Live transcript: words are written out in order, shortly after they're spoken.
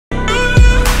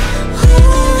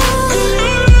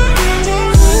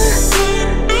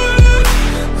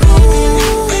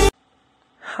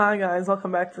Hi guys,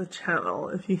 welcome back to the channel.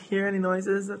 If you hear any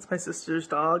noises, that's my sister's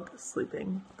dog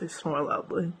sleeping. They snore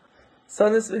loudly. So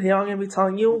in this video, I'm going to be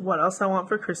telling you what else I want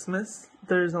for Christmas.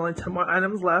 There's only 10 more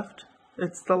items left.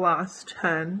 It's the last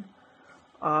 10.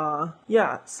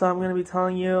 Yeah, so I'm going to be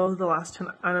telling you the last 10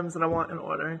 items that I want in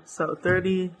order. So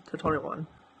 30 to 21.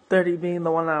 30 being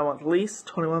the one that I want the least,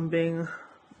 21 being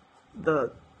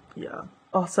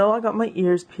Also, I got my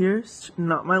ears pierced,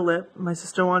 not my lip. My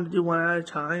sister wanted to do one at a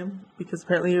time because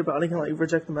apparently your body can like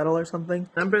reject the metal or something.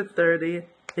 Number 30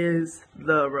 is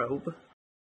the robe.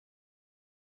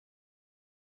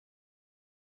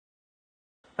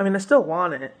 I mean, I still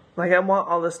want it. Like, I want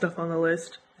all the stuff on the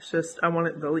list. It's just, I want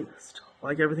it the least.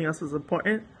 Like, everything else is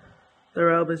important. The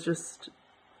robe is just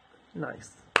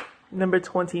nice. Number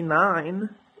 29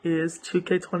 is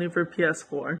 2K20 for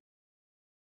PS4.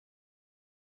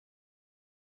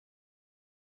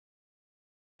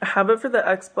 I have it for the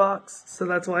Xbox, so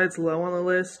that's why it's low on the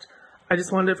list. I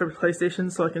just wanted it for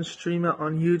PlayStation so I can stream it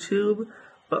on YouTube,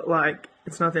 but like,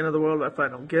 it's not the end of the world if I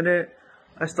don't get it.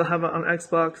 I still have it on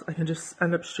Xbox. I can just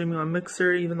end up streaming on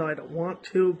Mixer even though I don't want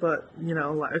to, but you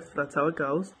know, life, that's how it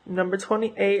goes. Number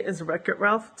 28 is Wreck-It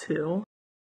Ralph 2.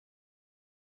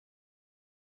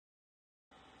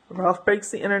 Ralph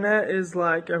Breaks the Internet is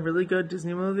like a really good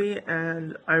Disney movie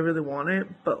and I really want it,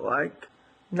 but like,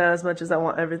 not as much as I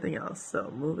want everything else, so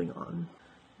moving on.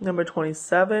 Number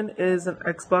 27 is an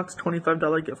Xbox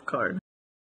 $25 gift card.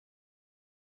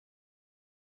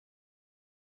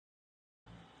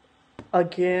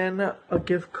 Again, a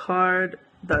gift card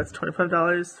that's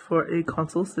 $25 for a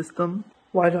console system.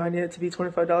 Why do I need it to be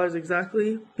 $25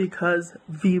 exactly? Because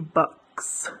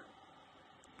V-Bucks.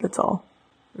 That's all.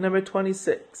 Number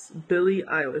 26, Billie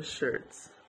Eilish shirts.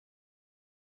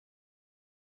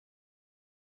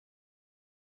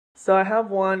 So I have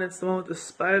one, it's the one with the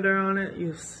spider on it,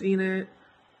 you've seen it.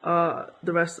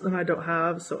 The rest of them I don't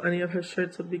have, so any of her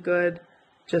shirts would be good.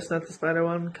 Just not the spider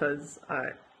one, because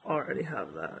I already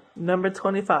have that. Number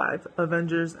 25,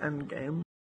 Avengers Endgame.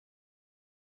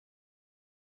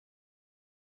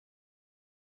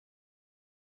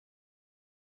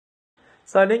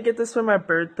 So I didn't get this for my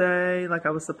birthday, like I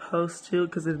was supposed to,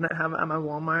 because they didn't have it at my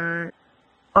Walmart.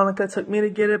 Annika took me to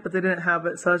get it, but they didn't have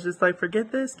it, so I was just like,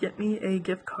 forget this, get me a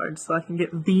gift card so I can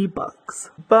get V-Bucks.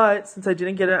 But since I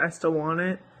didn't get it, I still want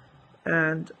it,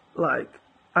 and like,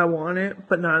 I want it,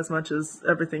 but not as much as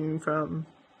everything from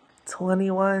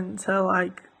 21 to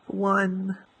like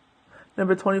 1.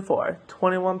 Number 24,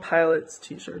 21 Pilots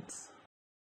t-shirts.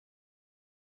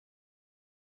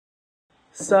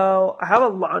 So I have a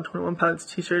lot of 21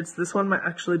 Pilots t-shirts. This one might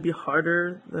actually be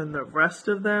harder than the rest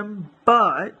of them,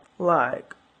 but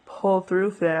like, pull through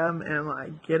fam and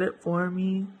like get it for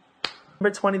me.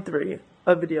 Number 23,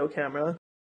 a video camera.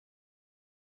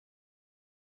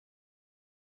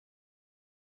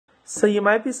 So you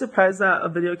might be surprised that a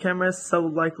video camera is so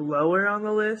like lower on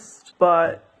the list,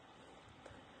 but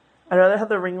I'd rather have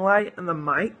the ring light and the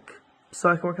mic so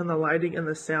I can work on the lighting and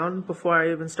the sound before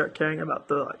I even start caring about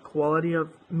the like quality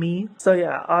of me. So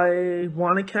yeah, I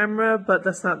want a camera, but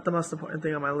that's not the most important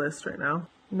thing on my list right now.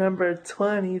 Number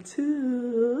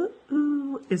 22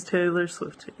 is Taylor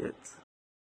Swift tickets.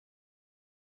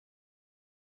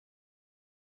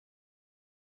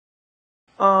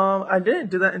 I didn't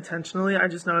do that intentionally. I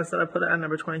just noticed that I put it at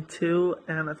number 22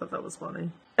 and I thought that was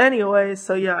funny. Anyway,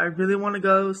 so yeah, I really want to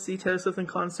go see Taylor Swift in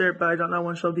concert, but I don't know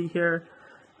when she'll be here.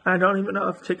 I don't even know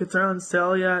if tickets are on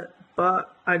sale yet,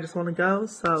 but I just want to go,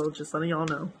 so just letting y'all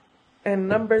know. And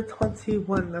number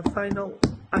 21, the final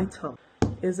item,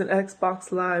 is an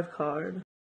Xbox Live card.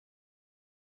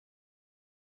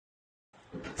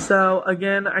 So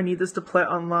again, I need this to play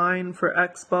online for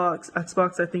Xbox.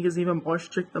 Xbox I think is even more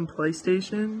strict than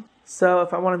PlayStation. So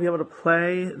if I want to be able to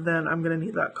play, then I'm going to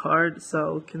need that card.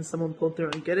 So can someone pull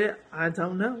through and get it? I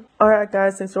don't know. Alright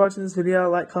guys, thanks for watching this video.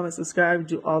 Like, comment, subscribe,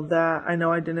 do all that. I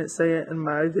know I didn't say it in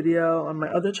my video on my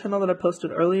other channel that I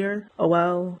posted earlier. Oh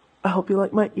well. I hope you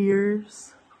like my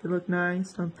ears. They look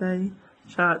nice, don't they?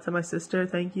 Shout out to my sister,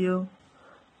 thank you.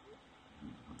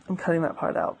 I'm cutting that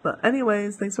part out. But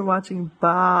anyways, thanks for watching. Bye.